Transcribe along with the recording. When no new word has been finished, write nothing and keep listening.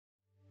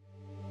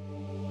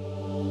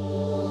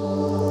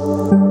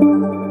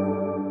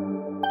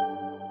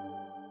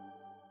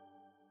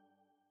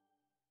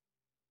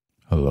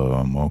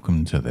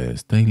welcome to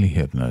this daily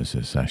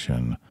hypnosis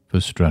session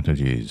for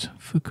strategies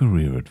for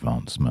career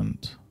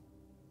advancement.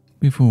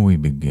 Before we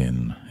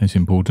begin, it's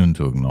important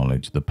to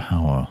acknowledge the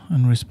power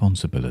and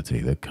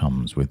responsibility that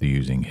comes with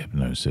using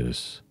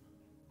hypnosis.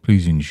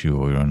 Please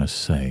ensure you're in a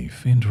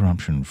safe,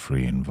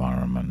 interruption-free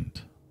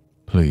environment.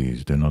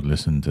 Please do not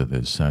listen to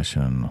this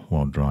session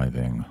while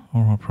driving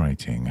or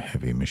operating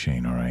heavy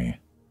machinery.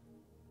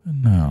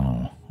 And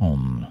now,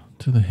 on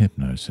to the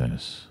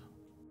hypnosis.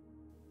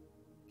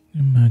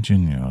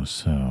 Imagine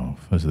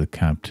yourself as the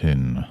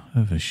captain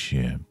of a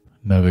ship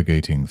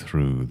navigating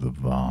through the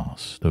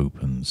vast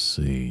open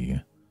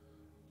sea.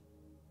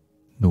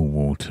 The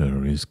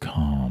water is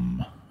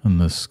calm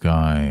and the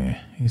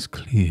sky is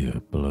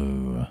clear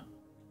blue.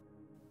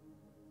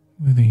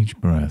 With each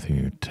breath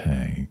you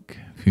take,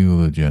 feel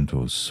the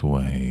gentle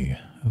sway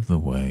of the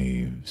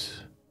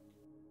waves.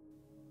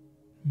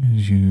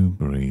 As you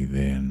breathe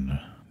in,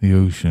 the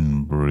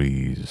ocean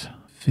breeze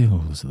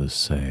fills the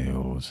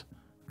sails,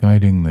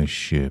 guiding the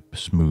ship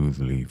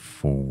smoothly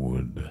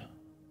forward.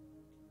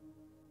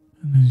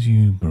 And as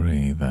you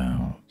breathe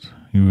out,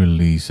 you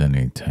release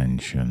any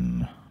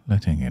tension,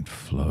 letting it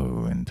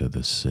flow into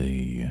the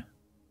sea.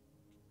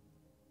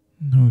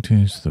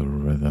 Notice the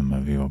rhythm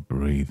of your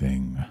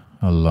breathing,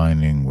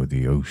 aligning with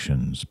the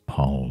ocean's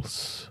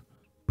pulse,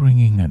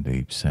 bringing a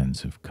deep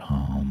sense of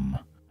calm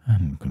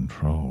and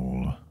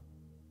control.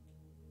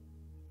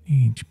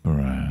 Each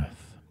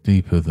breath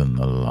deeper than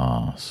the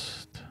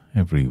last,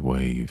 every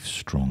wave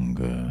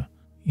stronger,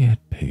 yet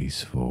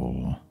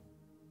peaceful.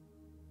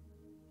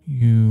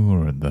 You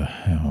are at the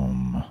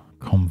helm,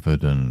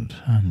 confident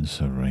and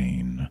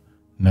serene,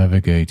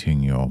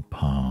 navigating your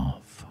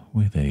path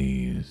with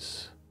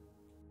ease.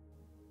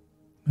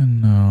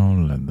 And now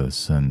let the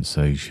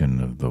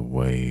sensation of the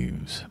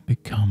waves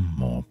become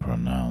more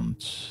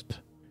pronounced,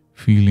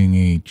 feeling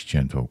each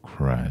gentle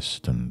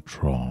crest and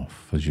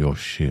trough as your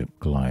ship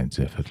glides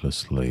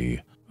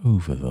effortlessly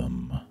over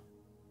them.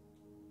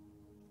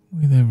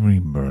 With every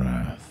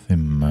breath,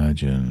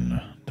 imagine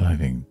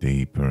diving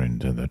deeper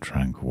into the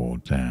tranquil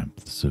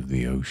depths of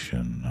the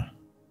ocean.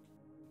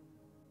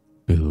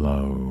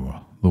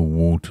 Below, the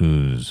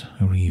waters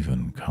are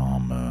even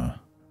calmer,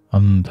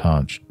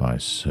 untouched by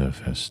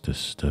surface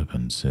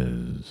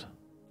disturbances.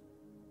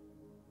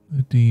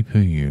 The deeper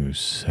you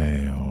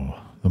sail,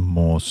 the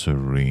more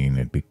serene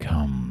it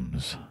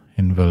becomes,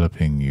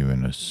 enveloping you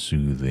in a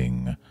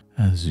soothing,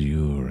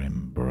 azure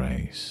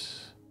embrace.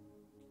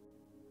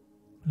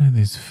 Let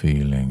this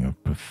feeling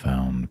of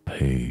profound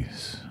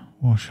peace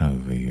wash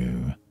over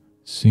you,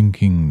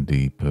 sinking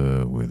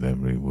deeper with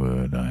every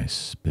word I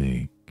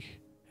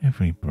speak,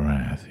 every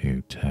breath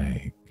you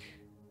take.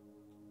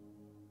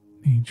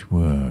 Each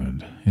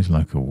word is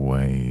like a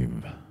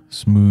wave,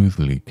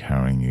 smoothly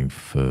carrying you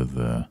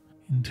further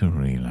into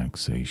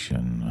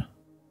relaxation.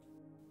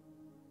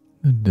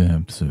 The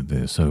depths of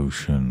this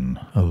ocean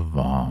are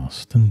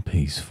vast and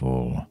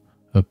peaceful,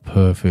 a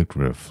perfect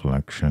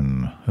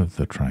reflection of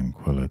the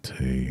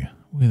tranquility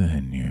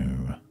within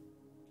you.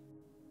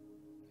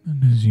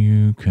 And as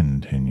you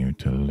continue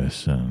to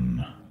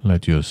listen,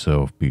 let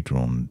yourself be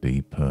drawn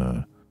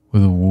deeper,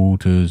 where the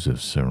waters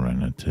of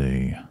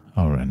serenity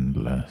are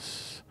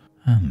endless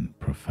and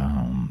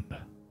profound.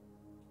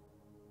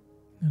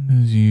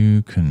 And as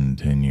you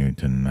continue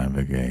to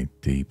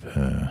navigate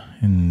deeper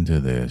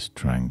into this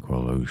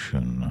tranquil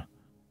ocean,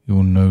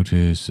 you'll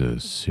notice a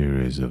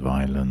series of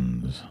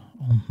islands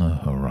on the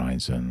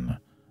horizon,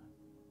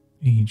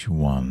 each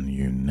one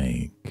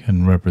unique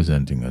and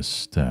representing a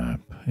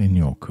step in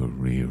your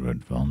career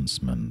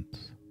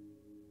advancement.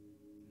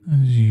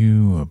 As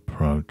you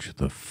approach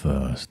the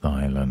first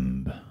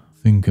island,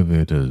 think of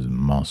it as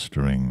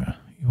mastering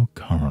your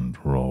current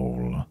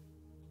role.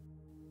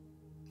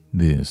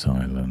 This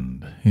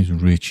island is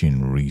rich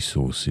in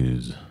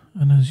resources,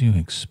 and as you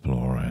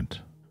explore it,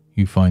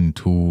 you find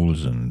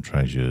tools and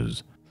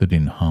treasures that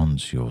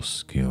enhance your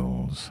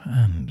skills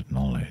and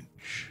knowledge.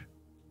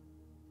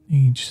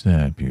 Each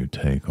step you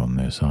take on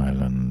this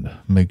island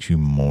makes you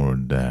more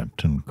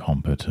adept and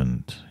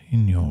competent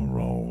in your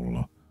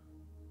role,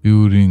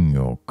 building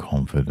your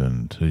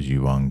confidence as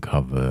you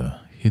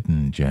uncover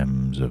hidden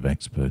gems of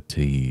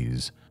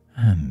expertise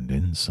and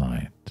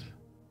insight.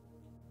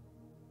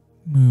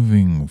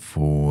 Moving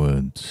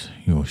forward,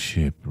 your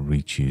ship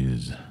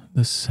reaches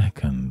the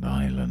second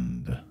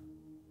island.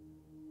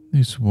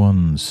 This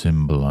one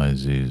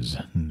symbolizes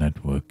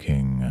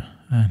networking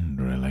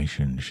and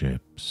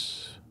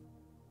relationships.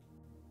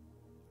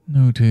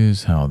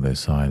 Notice how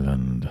this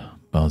island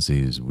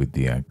buzzes with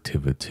the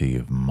activity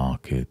of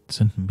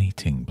markets and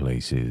meeting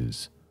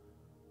places.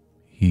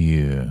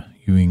 Here,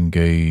 you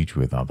engage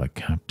with other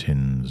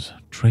captains,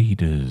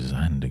 traders,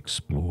 and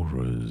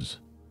explorers.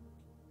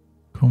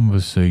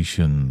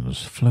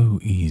 Conversations flow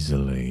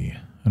easily,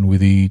 and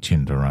with each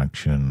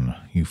interaction,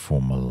 you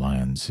form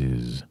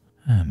alliances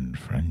and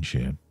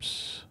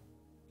friendships.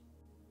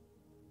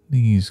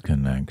 These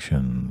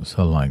connections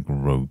are like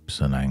ropes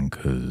and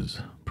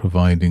anchors,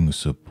 providing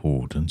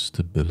support and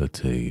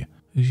stability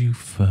as you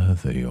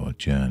further your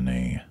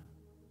journey.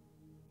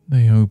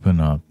 They open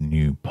up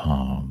new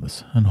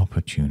paths and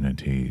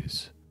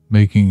opportunities,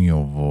 making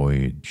your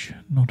voyage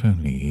not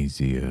only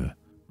easier,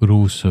 but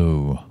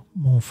also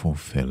more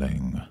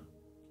fulfilling.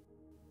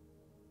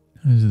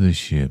 As the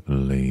ship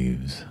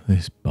leaves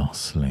this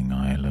bustling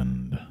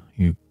island,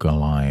 you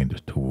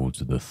glide towards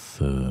the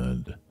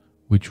third,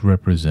 which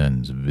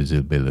represents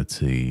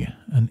visibility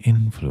and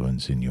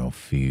influence in your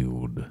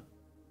field.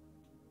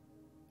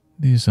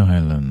 This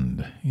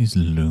island is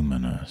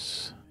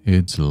luminous,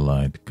 its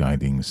light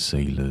guiding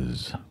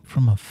sailors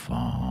from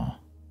afar.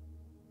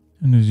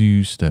 And as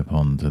you step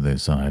onto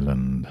this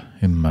island,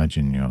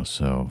 imagine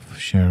yourself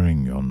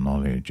sharing your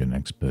knowledge and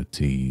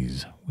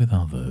expertise with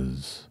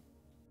others.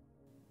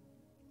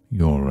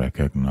 You're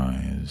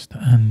recognized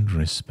and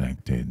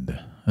respected,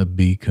 a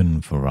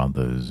beacon for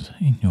others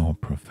in your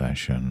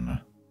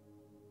profession.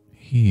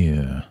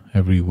 Here,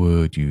 every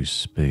word you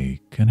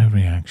speak and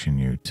every action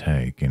you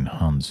take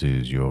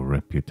enhances your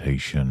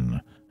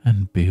reputation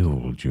and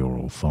builds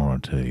your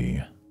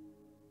authority.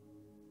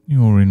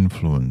 Your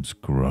influence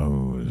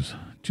grows,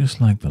 just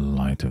like the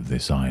light of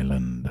this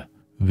island,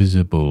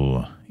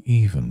 visible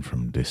even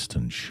from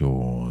distant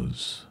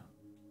shores.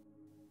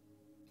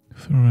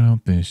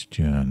 Throughout this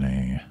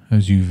journey,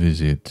 as you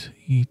visit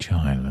each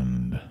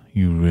island,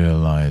 you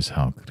realize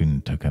how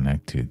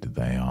interconnected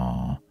they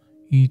are,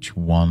 each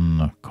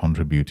one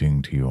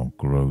contributing to your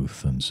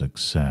growth and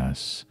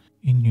success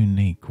in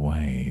unique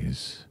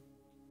ways.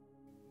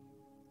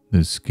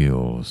 The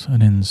skills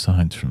and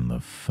insights from the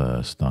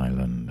first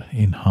island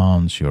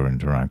enhance your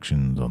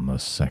interactions on the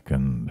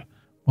second,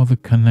 while the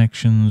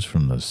connections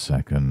from the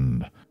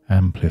second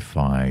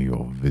amplify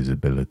your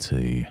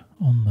visibility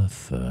on the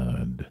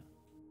third.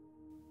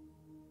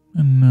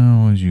 And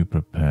now, as you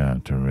prepare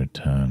to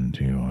return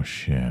to your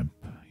ship,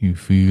 you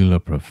feel a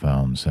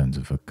profound sense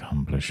of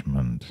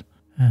accomplishment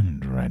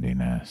and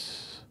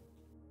readiness.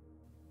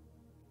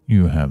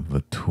 You have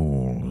the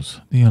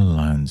tools, the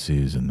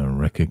alliances, and the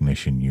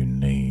recognition you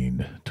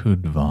need to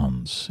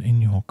advance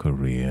in your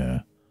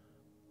career.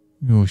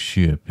 Your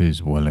ship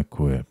is well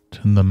equipped,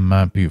 and the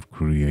map you've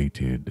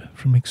created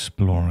from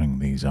exploring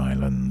these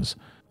islands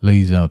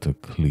lays out a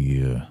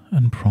clear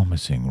and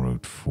promising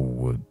route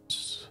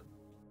forwards.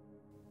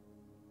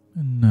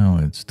 And now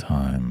it's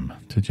time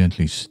to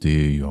gently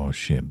steer your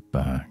ship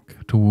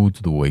back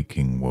towards the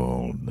waking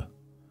world.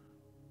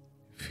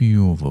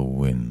 Feel the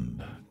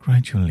wind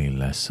gradually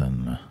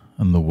lessen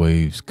and the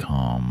waves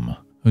calm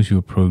as you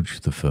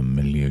approach the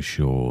familiar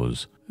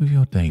shores of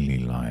your daily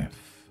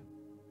life.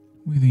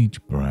 With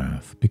each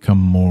breath, become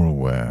more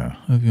aware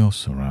of your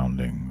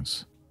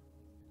surroundings.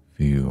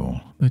 Feel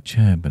the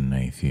chair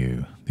beneath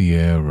you, the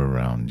air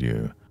around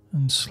you,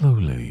 and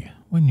slowly,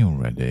 when you're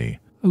ready,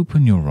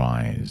 open your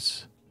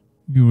eyes.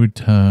 You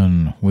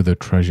return with a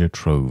treasure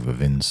trove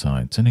of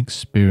insights and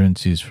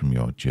experiences from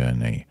your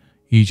journey.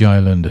 Each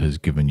island has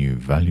given you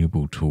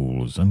valuable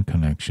tools and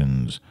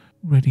connections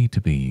ready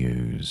to be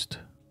used.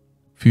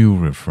 Feel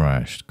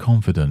refreshed,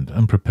 confident,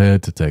 and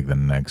prepared to take the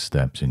next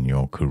steps in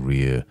your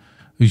career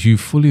as you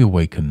fully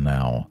awaken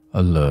now,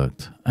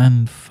 alert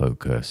and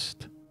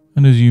focused.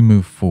 And as you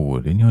move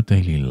forward in your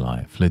daily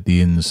life, let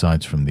the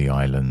insights from the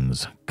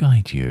islands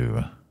guide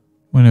you.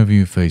 Whenever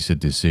you face a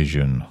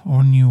decision or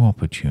a new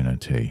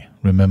opportunity,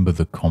 remember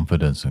the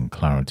confidence and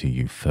clarity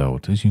you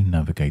felt as you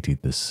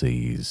navigated the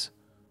seas.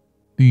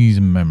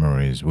 These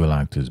memories will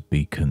act as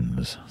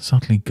beacons,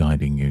 subtly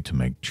guiding you to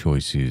make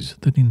choices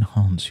that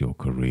enhance your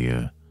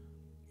career.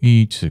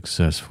 Each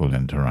successful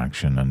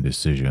interaction and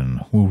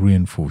decision will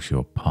reinforce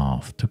your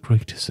path to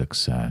greater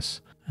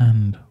success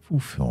and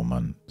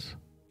fulfillment.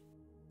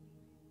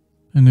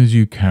 And as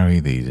you carry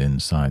these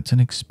insights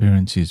and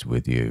experiences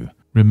with you,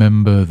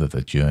 remember that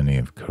the journey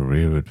of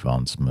career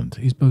advancement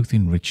is both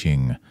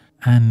enriching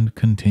and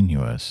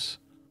continuous.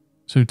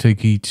 So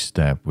take each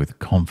step with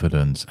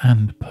confidence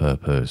and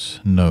purpose,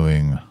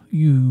 knowing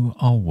you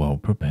are well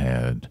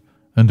prepared.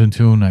 And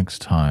until next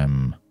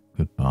time,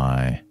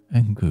 goodbye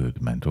and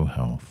good mental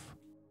health.